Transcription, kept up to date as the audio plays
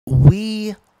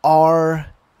We are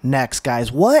next, guys.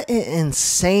 What an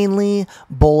insanely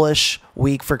bullish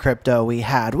week for crypto we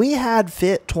had. We had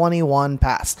FIT 21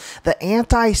 pass, the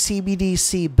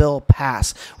anti-CBDC bill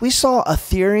pass. We saw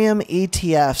Ethereum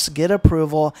ETFs get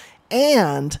approval,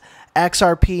 and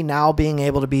XRP now being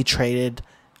able to be traded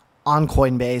on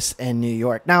Coinbase in New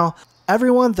York. Now,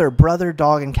 everyone, their brother,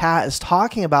 dog, and cat is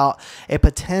talking about a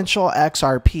potential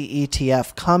XRP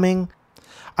ETF coming.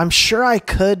 I'm sure I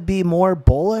could be more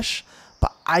bullish,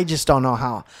 but I just don't know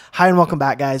how. Hi and welcome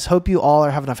back, guys. Hope you all are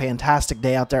having a fantastic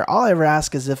day out there. All I ever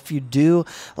ask is if you do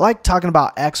like talking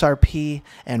about XRP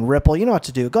and Ripple, you know what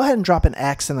to do. Go ahead and drop an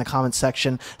X in the comment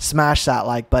section, smash that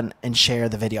like button, and share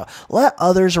the video. Let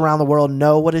others around the world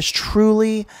know what is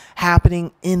truly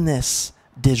happening in this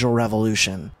digital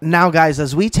revolution. Now, guys,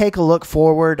 as we take a look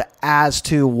forward as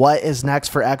to what is next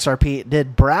for XRP,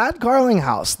 did Brad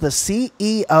Garlinghouse, the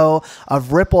CEO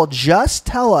of Ripple, just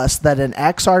tell us that an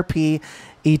XRP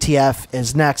ETF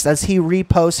is next? As he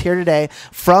reposts here today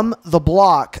from the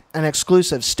block, an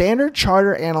exclusive Standard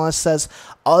Charter analyst says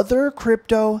other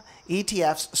crypto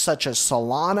ETFs such as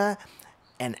Solana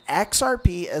and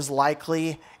XRP is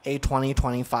likely a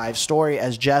 2025 story.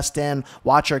 As Justin,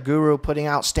 Watcher Guru, putting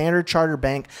out, Standard Charter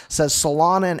Bank says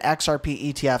Solana and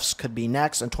XRP ETFs could be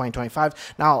next in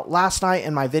 2025. Now, last night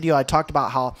in my video, I talked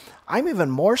about how I'm even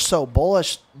more so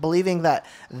bullish, believing that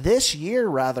this year,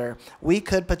 rather, we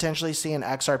could potentially see an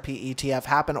XRP ETF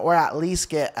happen, or at least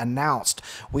get announced.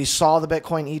 We saw the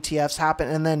Bitcoin ETFs happen,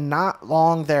 and then not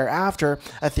long thereafter,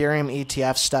 Ethereum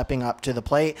ETFs stepping up to the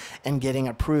plate and getting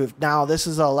approved. Now, this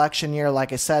is an election year.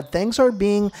 Like I said, things are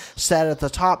being said at the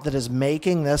top that is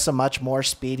making this a much more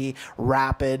speedy,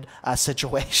 rapid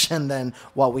situation than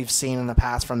what we've seen in the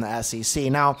past from the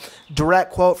SEC. Now,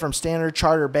 direct quote from Standard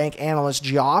Charter Bank analyst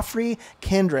Geoffrey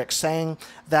Kendrick saying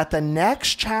that the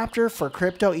next chapter for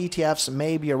crypto ETFs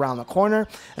may be around the corner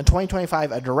in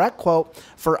 2025. A direct quote: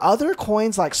 for other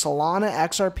coins like Solana,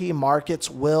 XRP, markets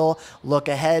will look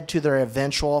ahead to their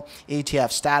eventual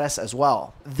ETF status as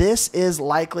well. This is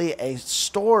likely a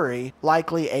story,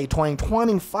 likely a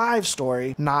 2025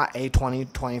 story, not a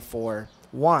 2024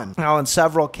 one. Now, in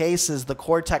several cases, the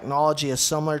core technology is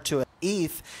similar to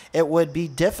ETH. It would be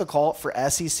difficult for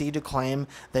SEC to claim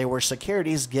they were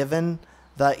securities given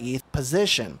the ETH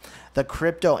position. The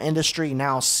crypto industry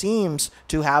now seems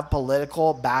to have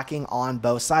political backing on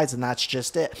both sides, and that's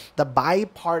just it. The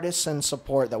bipartisan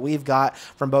support that we've got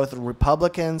from both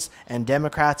Republicans and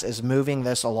Democrats is moving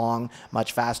this along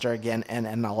much faster again in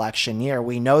an election year.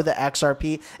 We know that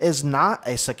XRP is not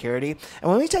a security, and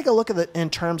when we take a look at it in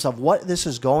terms of what this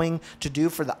is going to do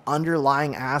for the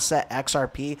underlying asset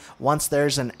XRP, once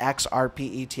there's an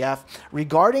XRP ETF,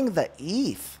 regarding the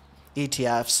ETH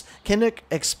ETFs, Kendrick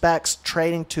expects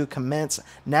trading to commence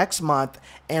next month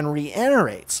and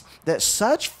reiterates that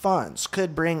such funds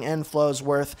could bring inflows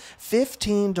worth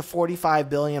 15 to 45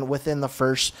 billion within the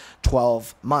first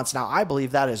 12 months. Now, I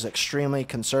believe that is extremely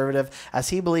conservative, as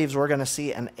he believes we're going to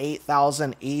see an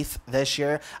 8,000 ETH this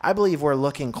year. I believe we're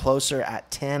looking closer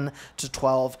at 10 to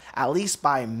 12, at least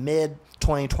by mid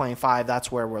 2025.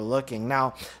 That's where we're looking.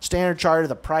 Now, Standard Charter,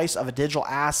 the price of a digital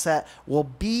asset will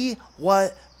be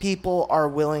what people are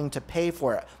willing to pay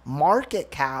for it.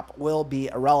 Market cap will be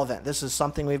irrelevant. This is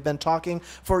something we've been talking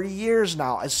for years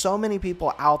now, as so many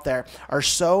people out there are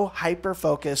so hyper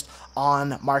focused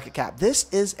on market cap.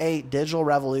 This is a digital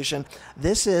revolution.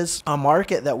 This is a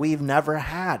market that we've never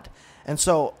had. And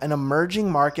so an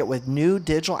emerging market with new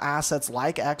digital assets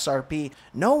like XRP,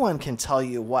 no one can tell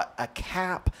you what a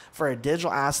cap for a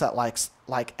digital asset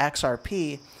like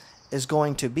XRP is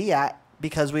going to be at,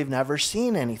 because we've never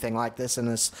seen anything like this in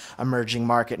this emerging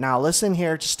market. Now, listen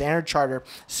here to Standard Charter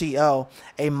CEO.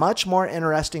 A much more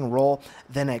interesting role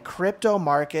than a crypto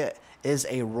market is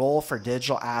a role for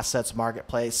digital assets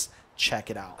marketplace.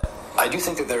 Check it out. I do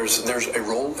think that there's a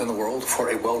role in the world for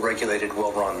a well-regulated,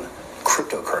 well-run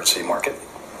cryptocurrency market.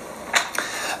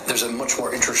 There's a much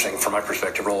more interesting, from my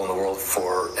perspective, role in the world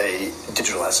for a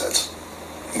digital assets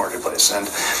marketplace. And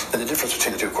the difference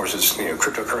between the two, of course, is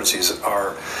cryptocurrencies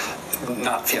are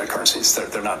not fiat currencies.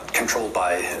 They're not controlled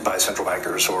by central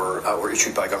bankers or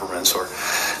issued by governments,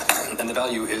 and the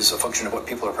value is a function of what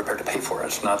people are prepared to pay for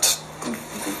it, not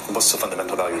what's the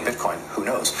fundamental value of Bitcoin. Who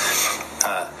knows?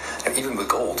 Even with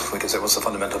gold, we can say, what's the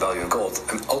fundamental value of gold?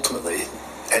 And ultimately,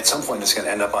 at some point, it's going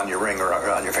to end up on your ring or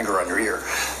on your finger or on your ear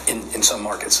in some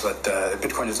markets, but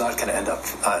Bitcoin is not going to end up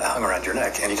hung around your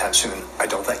neck anytime soon, I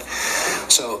don't think.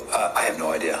 So I have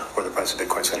no idea where the price of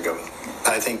Bitcoin is going to go.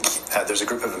 I think there's a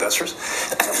group of investors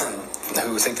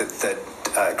who think that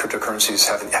cryptocurrencies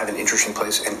have an interesting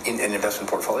place in an investment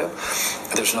portfolio.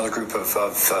 There's another group of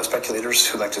speculators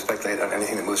who like to speculate on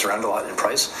anything that moves around a lot in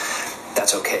price.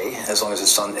 That's okay, as long as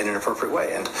it's done in an appropriate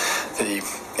way. And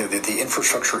the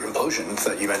infrastructure implosion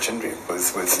that you mentioned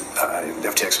with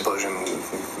FTX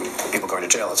implosion, people going to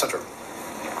jail, etc.,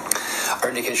 are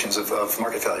indications of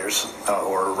market failures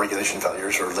or regulation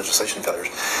failures or legislation failures,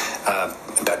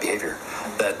 bad behavior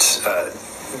that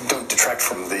don't detract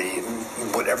from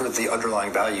whatever the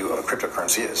underlying value of a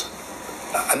cryptocurrency is.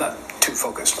 I'm not too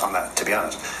focused on that, to be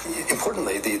honest.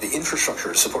 Importantly, the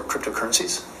infrastructure to support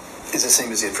cryptocurrencies is the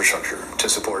same as the infrastructure to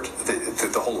support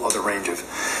the whole other range of,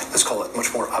 let's call it,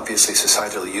 much more obviously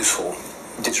societally useful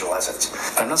digital assets.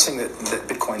 I'm not saying that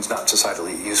Bitcoin's not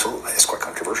societally useful. It's quite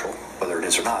controversial whether it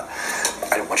is or not.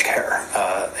 I don't much care.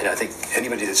 And I think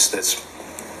anybody that's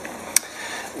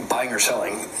buying or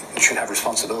selling should have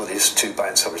responsibilities to buy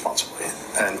and sell responsibly,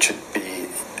 and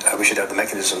we should have the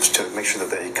mechanisms to make sure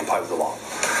that they comply with the law.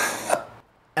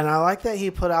 And I like that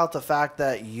he put out the fact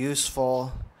that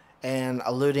useful and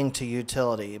alluding to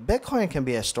utility. Bitcoin can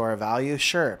be a store of value,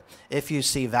 sure, if you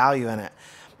see value in it.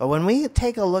 But when we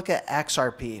take a look at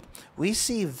XRP, we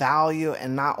see value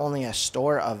in not only a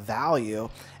store of value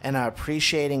and an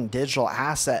appreciating digital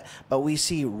asset, but we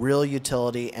see real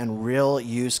utility and real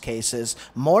use cases,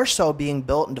 more so being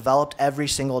built and developed every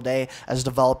single day as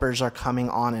developers are coming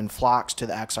on in flocks to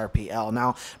the XRPL.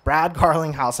 Now, Brad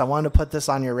Garlinghouse, I wanted to put this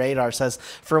on your radar, says,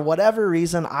 for whatever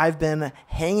reason, I've been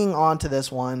hanging on to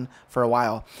this one for a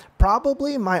while.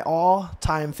 Probably my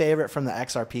all-time favorite from the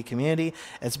XRP community.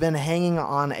 It's been hanging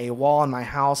on a wall in my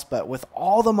house, but with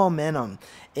all the momentum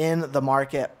in the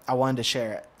market, I wanted to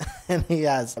share it. And he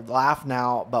has laugh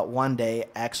now, but one day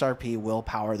XRP will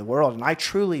power the world. And I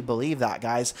truly believe that,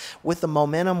 guys. With the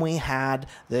momentum we had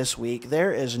this week,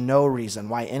 there is no reason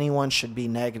why anyone should be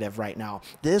negative right now.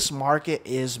 This market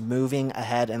is moving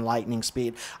ahead in lightning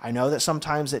speed. I know that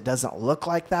sometimes it doesn't look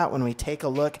like that when we take a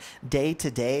look day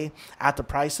to day at the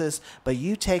prices, but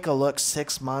you take a look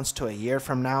 6 months to a year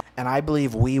from now, and I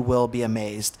believe we will be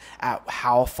amazed at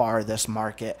how far this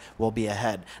market will be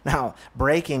ahead. Now,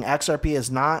 breaking, XRP is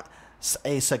not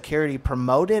a security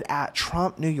promoted at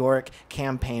Trump New York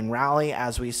campaign rally,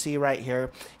 as we see right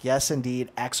here. Yes,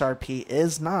 indeed, XRP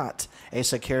is not a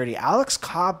security. Alex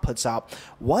Cobb puts out,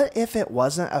 what if it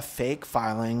wasn't a fake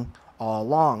filing all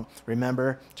along?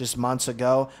 Remember, just months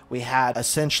ago, we had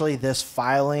essentially this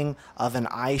filing of an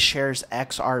iShares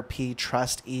XRP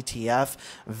Trust ETF.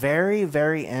 Very,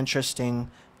 very interesting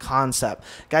concept.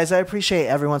 Guys, I appreciate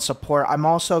everyone's support. I'm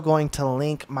also going to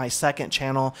link my second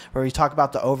channel where we talk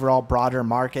about the overall broader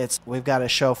markets. We've got a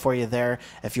show for you there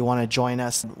if you want to join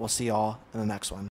us. We'll see you all in the next one.